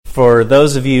For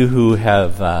those of you who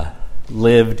have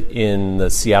lived in the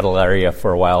Seattle area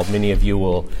for a while, many of you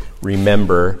will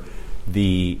remember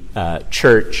the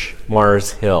church,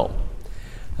 Mars Hill.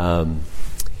 The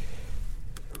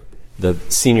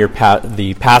senior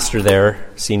pastor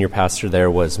there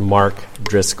was Mark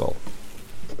Driscoll.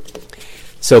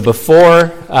 So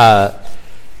before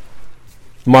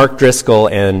Mark Driscoll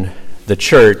and the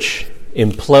church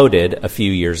imploded a few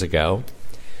years ago,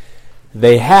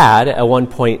 they had, at one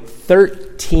point,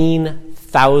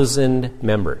 13,000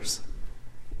 members.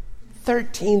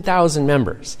 13,000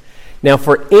 members. Now,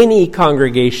 for any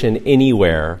congregation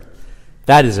anywhere,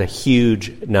 that is a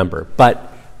huge number.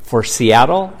 But for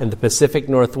Seattle and the Pacific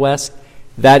Northwest,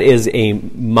 that is a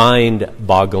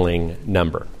mind-boggling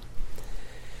number.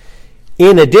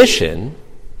 In addition,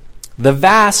 the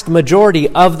vast majority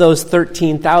of those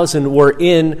 13,000 were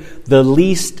in the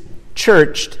least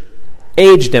churched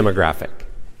age demographic,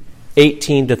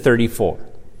 18 to 34.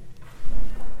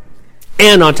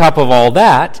 And on top of all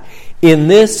that, in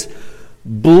this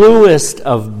bluest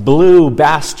of blue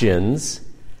bastions,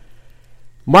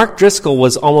 Mark Driscoll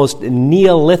was almost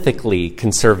neolithically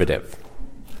conservative.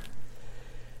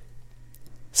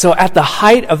 So at the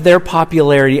height of their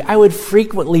popularity, I would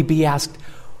frequently be asked,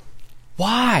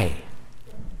 why?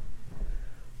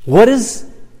 What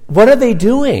are they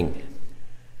doing?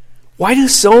 Why do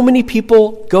so many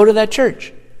people go to that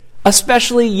church?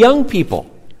 Especially young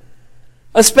people.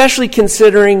 Especially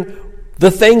considering the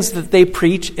things that they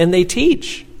preach and they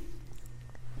teach.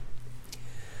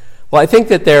 Well, I think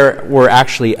that there were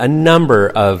actually a number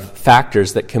of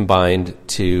factors that combined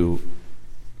to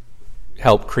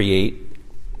help create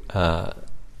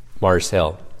Mars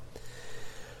Hill.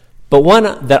 But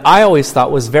one that I always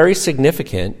thought was very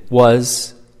significant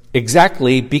was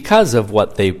exactly because of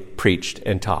what they preached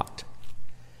and taught.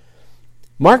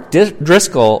 Mark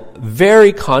Driscoll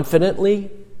very confidently,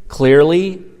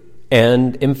 clearly,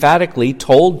 and emphatically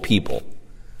told people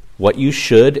what you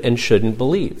should and shouldn't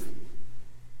believe,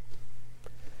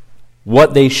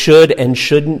 what they should and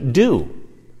shouldn't do,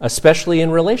 especially in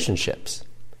relationships,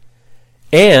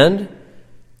 and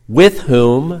with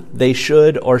whom they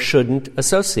should or shouldn't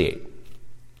associate.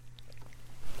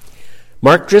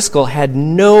 Mark Driscoll had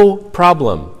no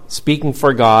problem speaking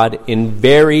for God in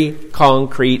very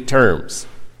concrete terms.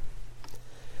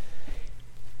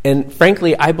 And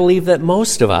frankly, I believe that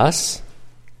most of us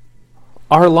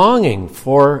are longing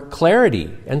for clarity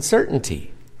and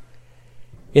certainty.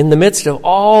 In the midst of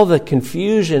all the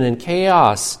confusion and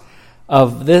chaos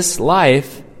of this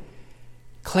life,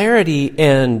 clarity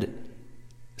and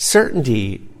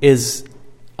certainty is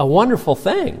a wonderful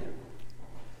thing,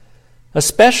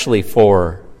 especially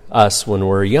for us when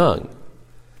we're young.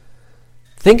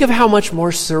 Think of how much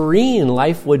more serene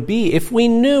life would be if we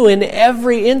knew in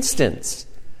every instance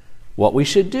what we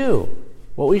should do,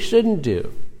 what we shouldn't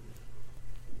do.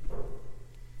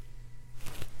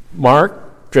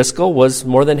 Mark Driscoll was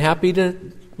more than happy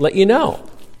to let you know.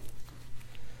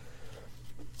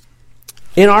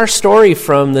 In our story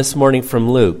from this morning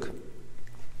from Luke,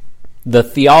 the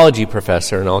theology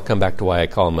professor, and I'll come back to why I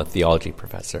call him a theology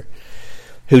professor,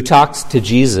 who talks to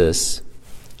Jesus,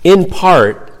 in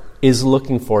part is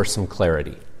looking for some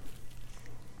clarity.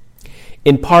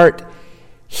 In part,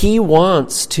 he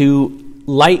wants to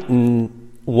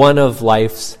lighten one of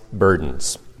life's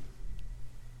burdens.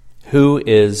 Who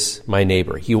is my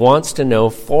neighbor? He wants to know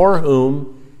for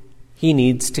whom he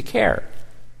needs to care.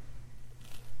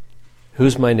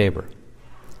 Who's my neighbor?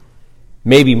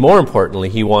 Maybe more importantly,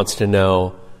 he wants to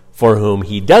know for whom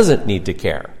he doesn't need to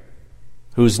care.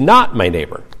 Who's not my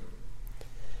neighbor?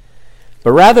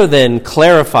 But rather than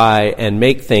clarify and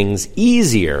make things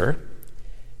easier,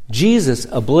 Jesus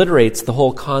obliterates the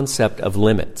whole concept of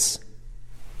limits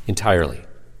entirely.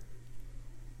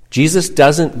 Jesus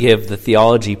doesn't give the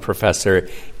theology professor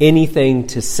anything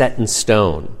to set in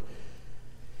stone.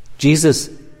 Jesus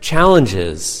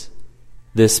challenges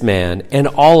this man and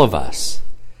all of us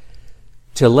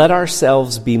to let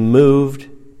ourselves be moved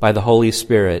by the Holy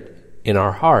Spirit in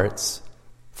our hearts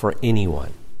for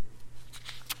anyone.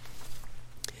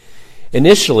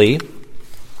 Initially,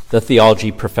 the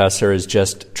theology professor is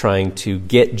just trying to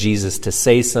get Jesus to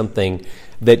say something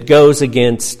that goes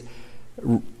against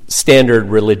standard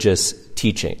religious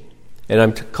teaching. And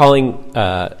I'm calling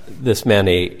this man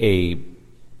a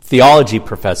theology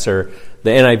professor.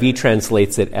 The NIV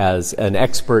translates it as an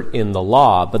expert in the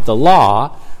law, but the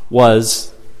law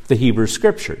was the Hebrew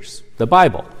Scriptures, the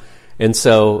Bible. And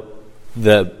so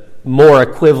the more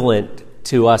equivalent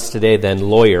to us today than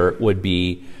lawyer would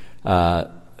be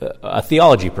a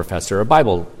theology professor, a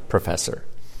Bible professor.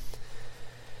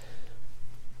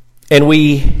 And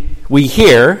we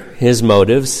hear his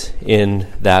motives in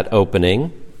that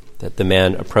opening, that the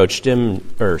man approached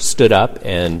him, or stood up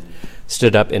in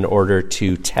order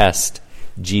to test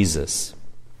Jesus.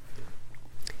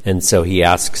 And so he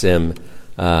asks him,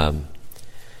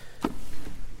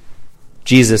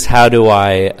 Jesus, how do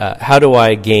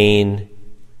I gain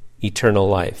eternal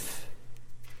life?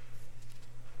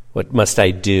 What must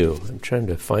I do? I'm trying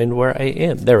to find where I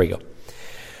am. There we go.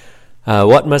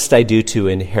 What must I do to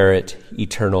inherit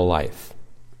eternal life?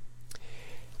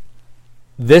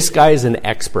 This guy is an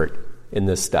expert in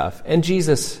this stuff, and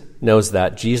Jesus knows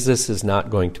that. Jesus is not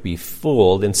going to be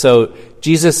fooled. And so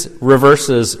Jesus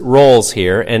reverses roles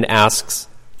here and asks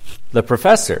the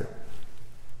professor,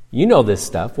 you know this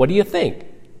stuff. What do you think?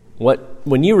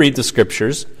 When you read the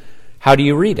scriptures, how do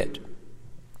you read it?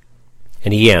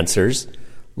 And he answers,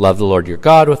 love the Lord your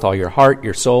God with all your heart,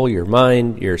 your soul, your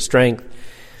mind, your strength,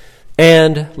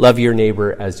 and love your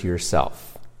neighbor as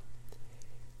yourself.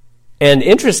 And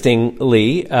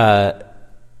interestingly,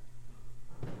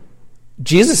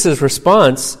 Jesus'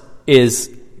 response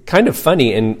is kind of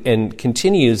funny and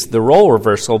continues the role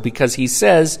reversal, because he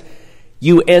says,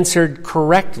 you answered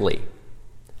correctly.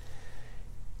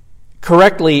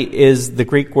 Correctly is the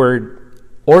Greek word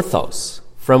orthos,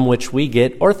 from which we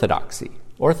get orthodoxy,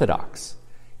 orthodox.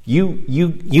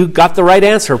 You got the right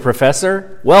answer,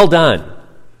 Professor. Well done.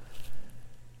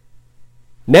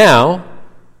 Now,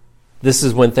 this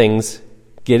is when things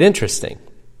get interesting.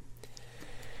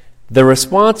 The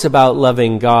response about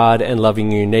loving God and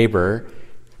loving your neighbor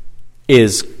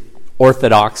is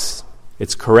orthodox,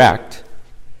 it's correct,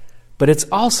 but it's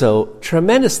also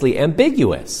tremendously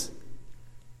ambiguous.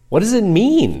 What does it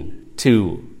mean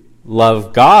to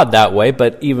love God that way,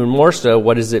 but even more so,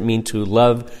 what does it mean to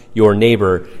love your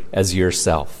neighbor as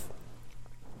yourself?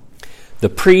 The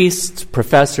priests,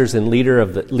 professors, and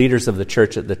leaders of the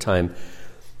church at the time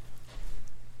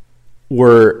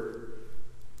were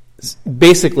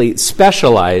basically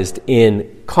specialized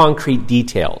in concrete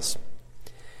details.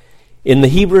 In the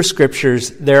Hebrew Scriptures,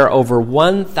 there are over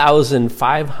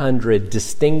 1,500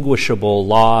 distinguishable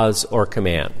laws or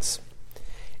commands.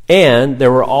 And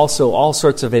there were also all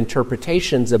sorts of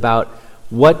interpretations about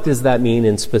what does that mean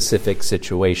in specific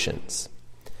situations.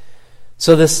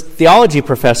 So this theology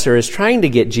professor is trying to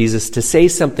get Jesus to say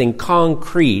something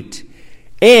concrete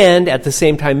and at the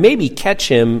same time maybe catch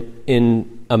him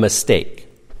in a mistake.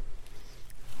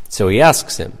 So he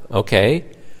asks him, okay,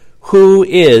 who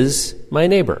is my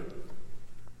neighbor?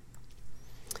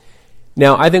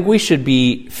 Now, I think we should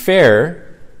be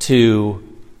fair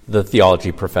to the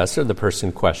theology professor, the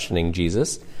person questioning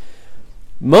Jesus.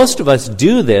 Most of us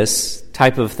do this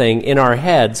type of thing in our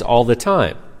heads all the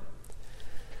time.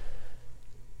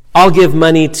 I'll give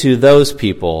money to those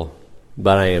people,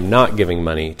 but I am not giving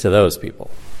money to those people.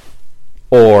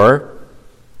 Or,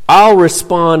 I'll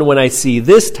respond when I see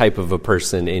this type of a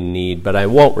person in need, but I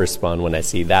won't respond when I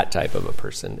see that type of a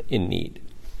person in need.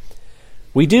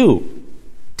 We do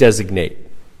designate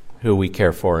who we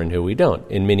care for and who we don't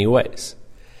in many ways.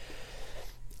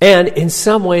 And in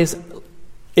some ways,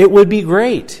 it would be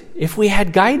great if we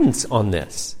had guidance on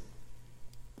this.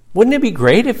 Wouldn't it be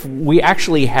great if we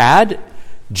actually had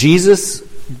Jesus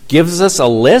gives us a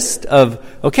list of,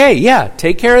 okay, yeah,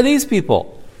 take care of these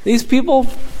people. These people,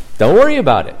 don't worry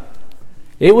about it.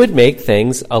 It would make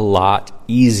things a lot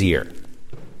easier.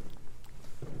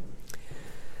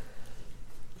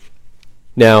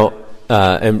 Now,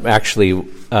 and actually,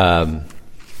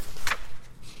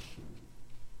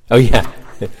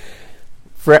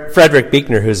 Frederick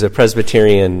Buechner, who's a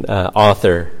Presbyterian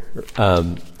author,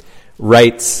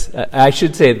 writes, I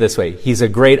should say it this way, he's a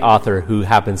great author who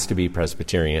happens to be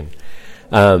Presbyterian.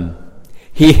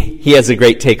 He has a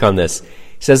great take on this.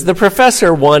 He says, the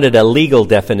professor wanted a legal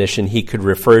definition he could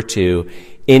refer to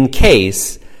in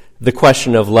case the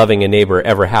question of loving a neighbor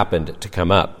ever happened to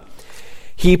come up.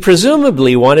 He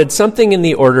presumably wanted something in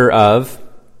the order of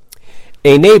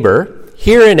a neighbor,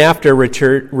 hereinafter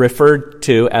referred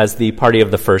to as the party of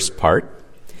the first part,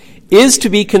 is to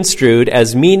be construed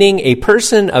as meaning a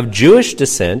person of Jewish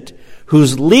descent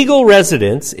whose legal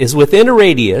residence is within a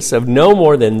radius of no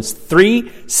more than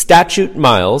 3 statute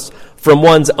miles from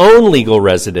one's own legal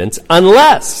residence,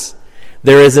 unless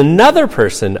there is another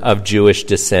person of Jewish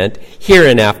descent,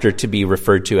 hereinafter to be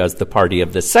referred to as the party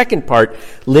of the second part,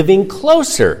 living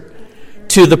closer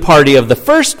to the party of the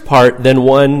first part than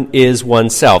one is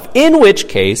oneself, in which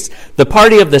case the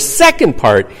party of the second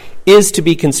part is to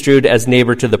be construed as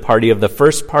neighbor to the party of the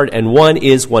first part, and one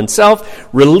is oneself,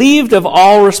 relieved of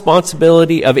all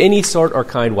responsibility of any sort or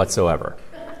kind whatsoever.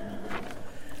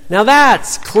 Now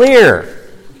that's clear.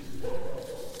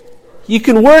 You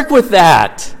can work with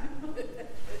that.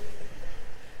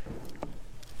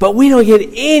 But we don't get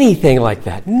anything like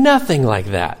that, nothing like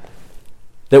that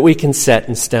we can set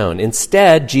in stone.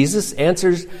 Instead, Jesus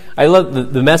answers, I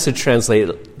love the Message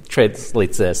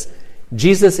translates this.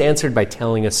 Jesus answered by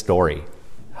telling a story.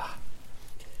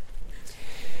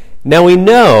 Now we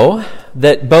know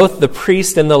that both the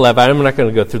priest and the Levite, I'm not going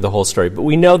to go through the whole story, but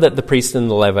we know that the priest and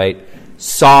the Levite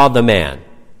saw the man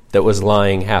that was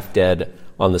lying half dead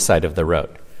on the side of the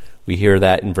road. We hear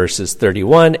that in verses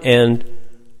 31 and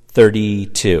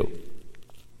 32.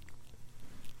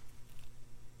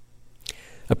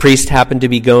 A priest happened to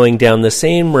be going down the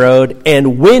same road,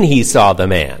 and when he saw the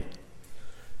man,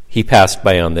 he passed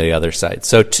by on the other side.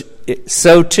 So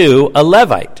too, a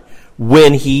Levite,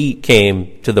 when he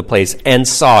came to the place and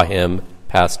saw him,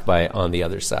 passed by on the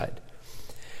other side.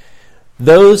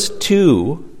 Those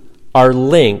two are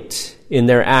linked in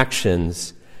their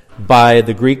actions by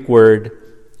the Greek word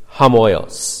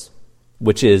homoios,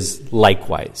 which is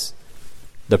likewise.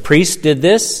 The priest did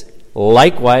this,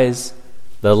 likewise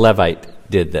the Levite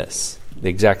did this. The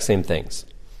exact same things.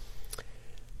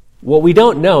 What we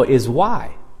don't know is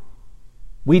why.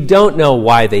 We don't know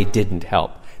why they didn't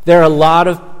help. There are a lot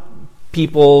of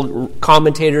people,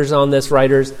 commentators on this,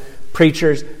 writers,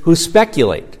 preachers, who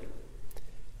speculate.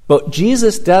 But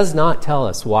Jesus does not tell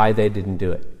us why they didn't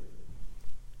do it.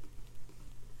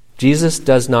 Jesus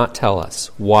does not tell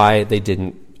us why they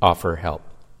didn't offer help.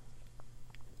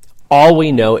 All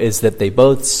we know is that they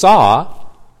both saw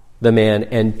the man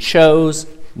and chose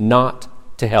not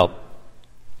to help,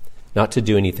 not to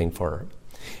do anything for her.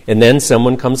 And then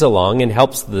someone comes along and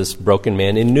helps this broken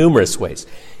man in numerous ways.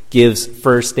 Gives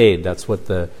first aid. That's what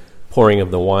the pouring of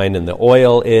the wine and the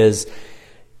oil is.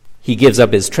 He gives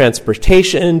up his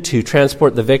transportation to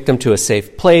transport the victim to a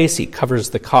safe place. He covers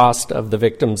the cost of the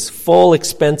victim's full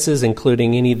expenses,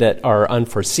 including any that are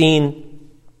unforeseen.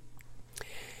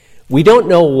 We don't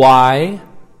know why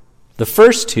the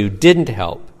first two didn't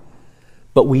help,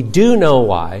 but we do know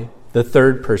why the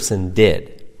third person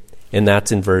did. And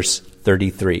that's in verse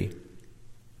 33.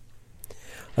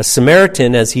 A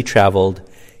Samaritan, as he traveled,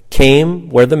 came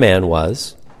where the man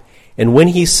was, and when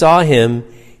he saw him,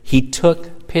 he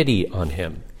took pity on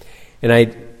him.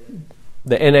 And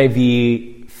the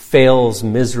NIV fails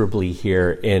miserably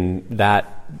here in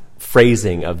that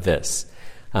phrasing of this.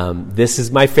 This is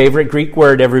my favorite Greek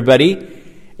word, everybody.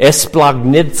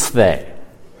 Esplagnithe.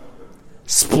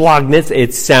 Splagnithe,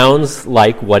 it sounds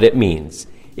like what it means.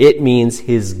 It means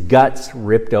his guts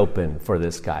ripped open for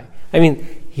this guy. I mean,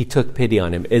 he took pity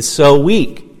on him. It's so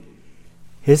weak.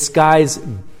 His guy's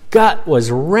gut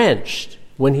was wrenched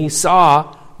when he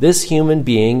saw this human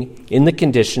being in the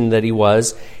condition that he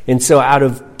was. And so out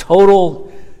of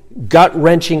total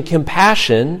gut-wrenching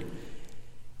compassion,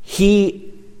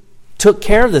 he took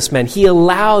care of this man. He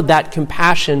allowed that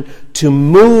compassion to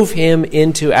move him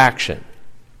into action.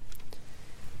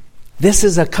 This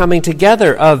is a coming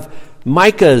together of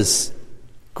Micah's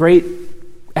great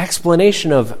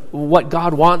explanation of what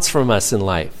God wants from us in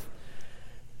life.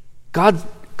 God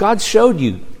showed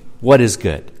you what is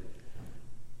good.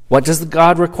 What does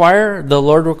the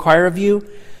Lord require of you?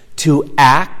 To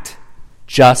act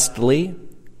justly,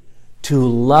 to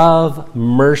love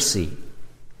mercy,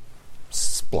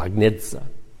 splagnitza,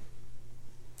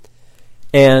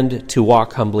 and to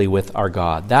walk humbly with our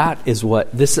God. That is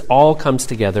what, this all comes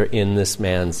together in this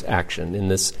man's action, in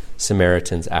this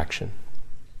Samaritan's action.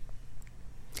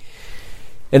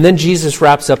 And then Jesus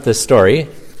wraps up this story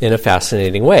in a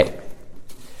fascinating way.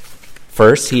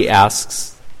 First, he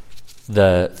asks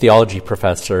the theology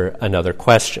professor another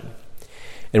question.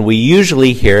 And we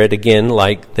usually hear it again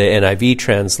like the NIV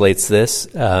translates this.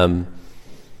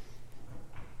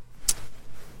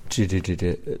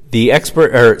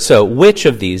 So which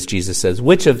of these, Jesus says,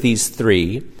 which of these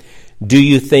three do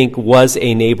you think was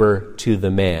a neighbor to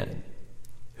the man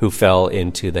who fell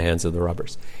into the hands of the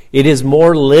robbers? It is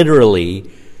more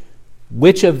literally,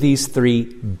 which of these three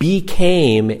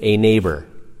became a neighbor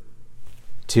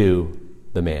to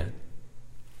the man?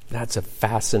 That's a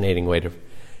fascinating way to...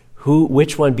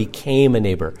 Which one became a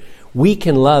neighbor? We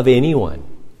can love anyone,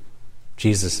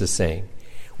 Jesus is saying.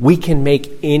 We can make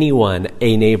anyone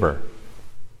a neighbor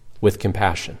with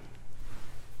compassion.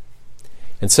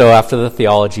 And so after the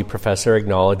theology professor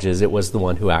acknowledges it was the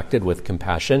one who acted with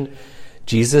compassion,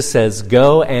 Jesus says,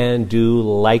 go and do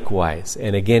likewise.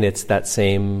 And again, it's that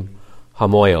same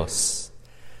homoios.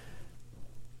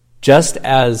 Just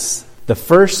as the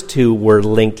first two were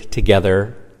linked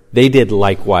together, they did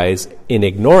likewise in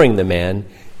ignoring the man.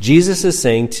 Jesus is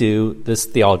saying to this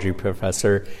theology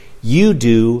professor, you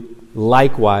do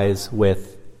likewise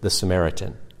with the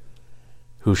Samaritan.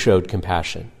 who showed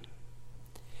compassion.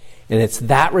 And it's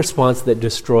that response that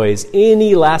destroys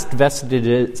any last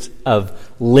vestiges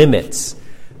of limits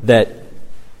that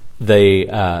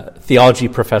the theology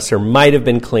professor might have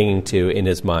been clinging to in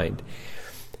his mind.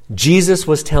 Jesus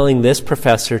was telling this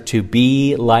professor to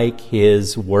be like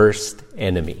his worst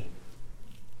enemy.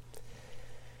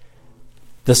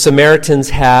 The Samaritans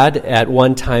had at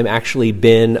one time actually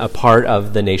been a part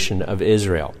of the nation of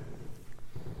Israel.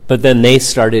 But then they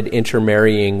started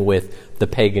intermarrying with the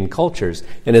pagan cultures.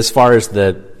 And as far as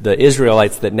the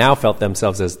Israelites that now felt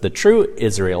themselves as the true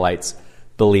Israelites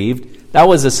believed, that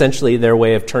was essentially their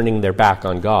way of turning their back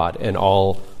on God and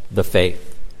all the faith.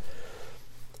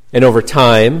 And over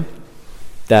time,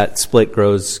 that split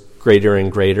grows greater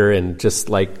and greater, and just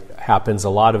like happens a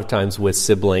lot of times with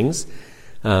siblings,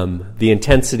 the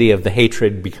intensity of the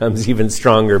hatred becomes even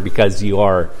stronger because you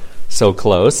are so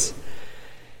close.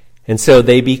 And so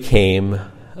they became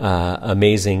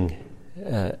amazing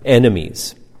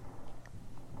enemies.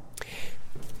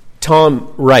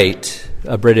 Tom Wright,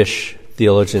 a British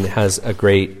theologian, has a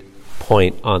great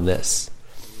point on this.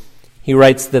 He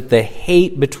writes that the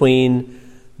hate between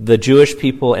the Jewish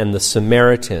people and the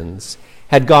Samaritans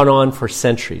had gone on for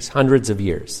centuries, hundreds of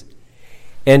years,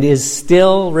 and is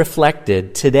still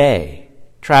reflected today,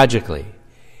 tragically,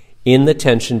 in the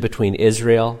tension between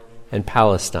Israel and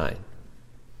Palestine.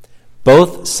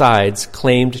 Both sides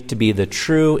claimed to be the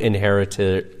true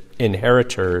inheritors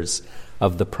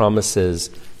of the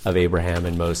promises of Abraham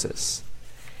and Moses.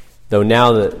 Though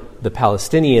now the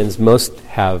Palestinians most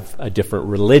have a different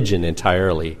religion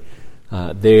entirely.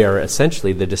 They are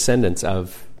essentially the descendants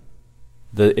of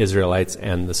the Israelites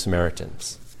and the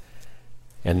Samaritans.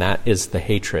 And that is the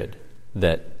hatred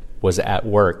that was at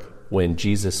work when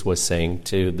Jesus was saying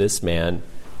to this man,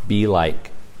 be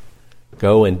like,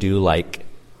 go and do like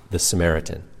the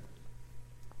Samaritan.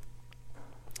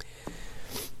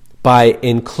 By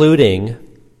including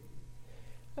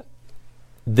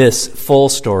this full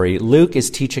story, Luke is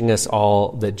teaching us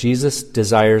all that Jesus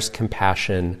desires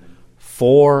compassion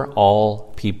for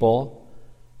all people,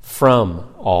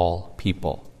 from all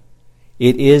people.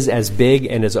 It is as big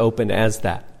and as open as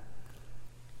that.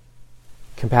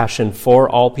 Compassion for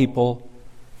all people,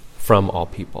 from all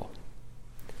people.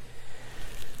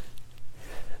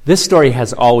 This story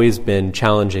has always been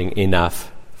challenging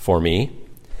enough for me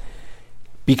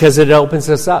because it opens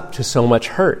us up to so much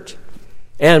hurt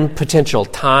and potential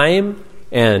time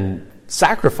and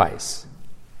sacrifice.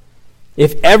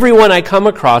 If everyone I come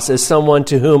across is someone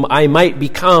to whom I might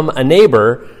become a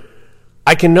neighbor,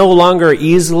 I can no longer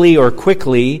easily or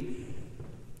quickly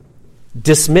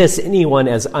dismiss anyone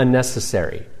as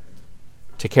unnecessary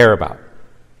to care about.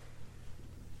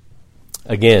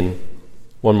 Again,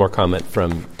 one more comment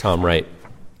from Tom Wright.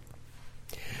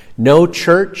 No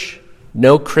church,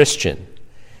 no Christian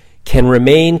can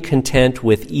remain content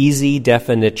with easy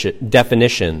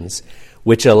definitions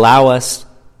which allow us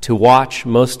to watch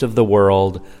most of the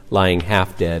world lying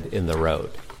half dead in the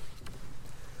road.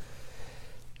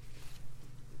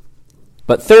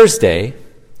 But Thursday,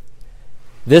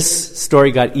 this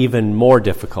story got even more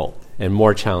difficult and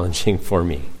more challenging for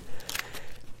me.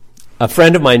 A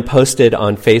friend of mine posted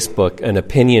on Facebook an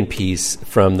opinion piece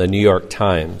from the New York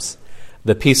Times.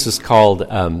 The piece was called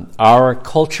Our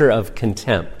Culture of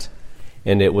Contempt,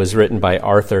 and it was written by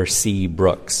Arthur C.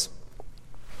 Brooks.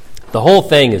 The whole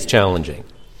thing is challenging.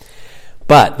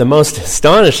 But the most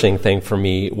astonishing thing for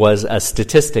me was a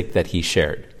statistic that he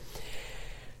shared.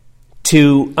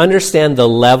 To understand the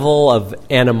level of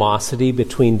animosity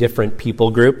between different people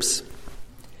groups,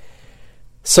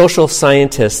 social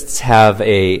scientists have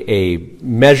a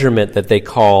measurement that they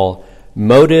call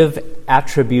motive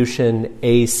attribution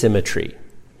asymmetry.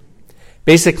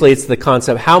 Basically, it's the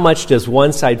concept, how much does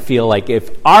one side feel like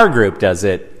if our group does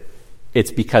it,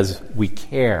 it's because we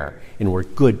care and we're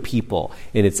good people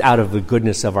and it's out of the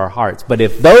goodness of our hearts. But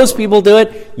if those people do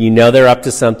it, you know they're up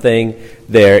to something.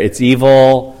 It's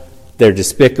evil, they're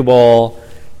despicable,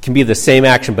 can be the same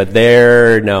action, but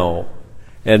no.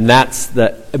 And that's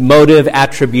the motive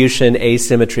attribution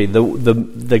asymmetry.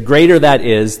 The greater that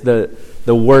is, the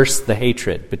worse the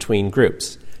hatred between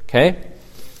groups. Okay?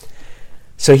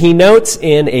 So he notes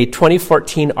in a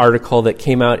 2014 article that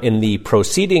came out in the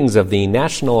Proceedings of the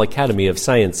National Academy of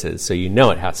Sciences, so you know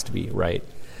it has to be right.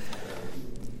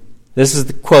 This is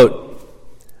the quote: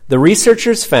 "The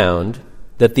researchers found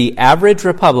that the average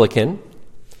Republican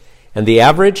and the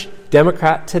average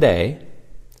Democrat today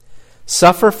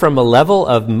suffer from a level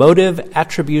of motive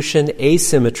attribution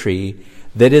asymmetry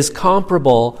that is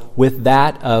comparable with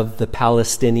that of the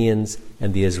Palestinians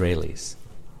and the Israelis."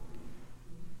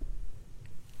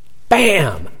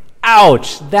 Bam!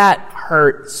 ouch, that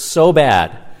hurt so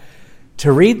bad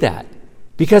to read that,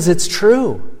 because it's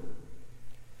true.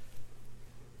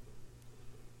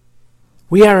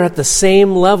 We are at the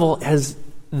same level as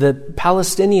the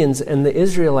Palestinians and the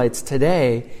Israelites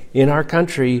today in our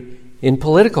country in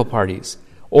political parties,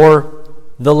 or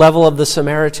the level of the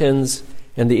Samaritans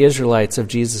and the Israelites of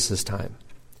Jesus' time.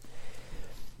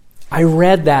 I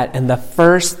read that, and the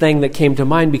first thing that came to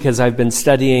mind, because I've been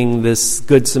studying this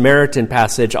Good Samaritan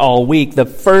passage all week, the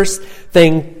first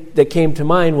thing that came to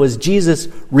mind was Jesus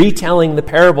retelling the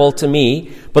parable to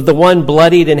me, but the one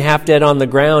bloodied and half dead on the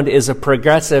ground is a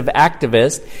progressive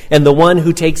activist, and the one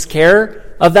who takes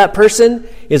care of that person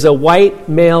is a white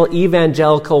male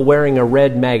evangelical wearing a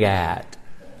red MAGA hat.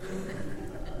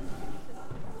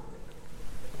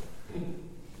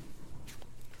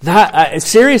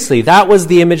 Seriously, that was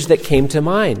the image that came to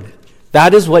mind.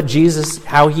 That is what Jesus,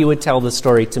 how he would tell the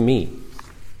story to me.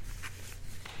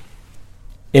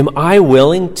 Am I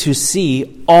willing to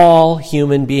see all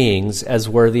human beings as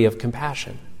worthy of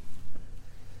compassion?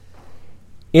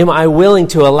 Am I willing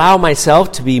to allow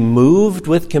myself to be moved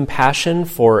with compassion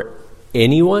for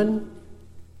anyone?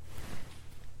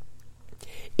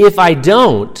 If I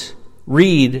don't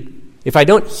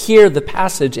hear the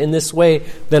passage in this way,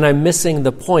 then I'm missing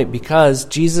the point, because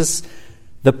Jesus,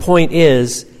 the point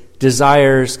is,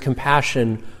 desires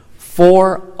compassion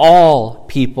for all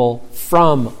people,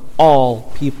 from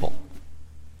all people.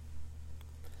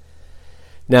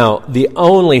 Now, the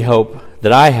only hope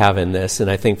that I have in this,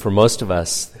 and I think for most of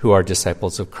us who are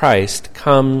disciples of Christ,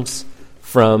 comes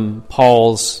from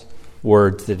Paul's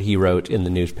words that he wrote in the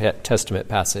New Testament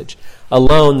passage.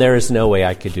 Alone, there is no way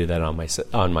I could do that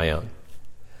on my own.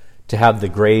 To have the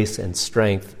grace and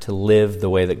strength to live the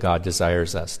way that God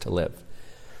desires us to live.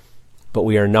 But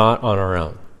we are not on our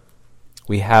own.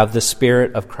 We have the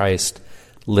Spirit of Christ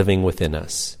living within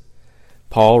us.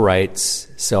 Paul writes,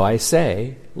 "So I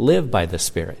say, live by the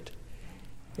Spirit,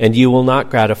 and you will not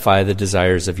gratify the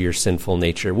desires of your sinful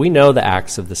nature." We know the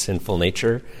acts of the sinful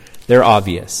nature. They're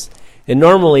obvious. And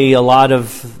normally a lot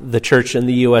of the church in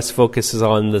the U.S. focuses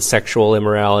on the sexual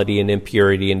immorality and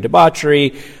impurity and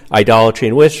debauchery, idolatry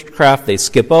and witchcraft. They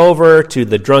skip over to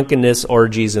the drunkenness,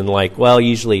 orgies, and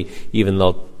usually even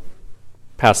they'll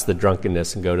pass the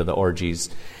drunkenness and go to the orgies.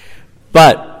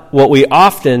 But what we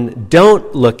often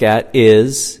don't look at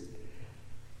is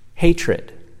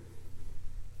hatred,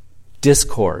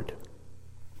 discord,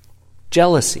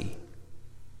 jealousy,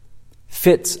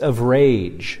 fits of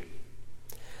rage,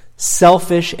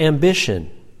 selfish ambition,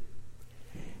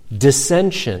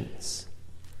 dissensions,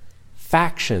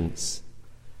 factions.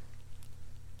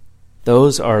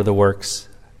 Those are the works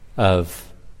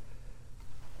of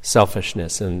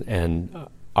selfishness and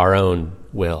our own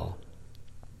will.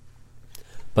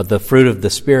 But the fruit of the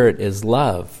Spirit is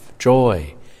love,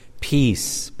 joy,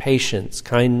 peace, patience,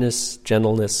 kindness,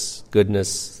 gentleness,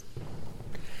 goodness,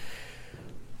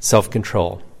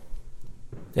 self-control,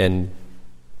 and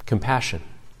compassion.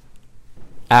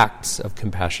 Acts of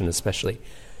compassion especially.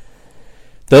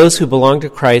 Those who belong to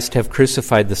Christ have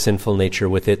crucified the sinful nature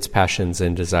with its passions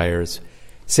and desires.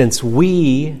 Since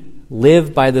we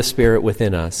live by the Spirit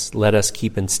within us, let us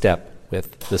keep in step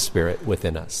with the Spirit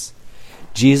within us.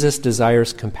 Jesus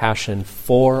desires compassion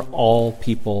for all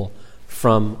people,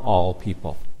 from all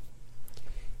people.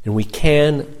 And we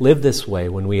can live this way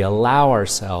when we allow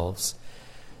ourselves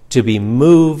to be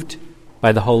moved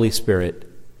by the Holy Spirit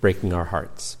breaking our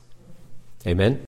hearts. Amen?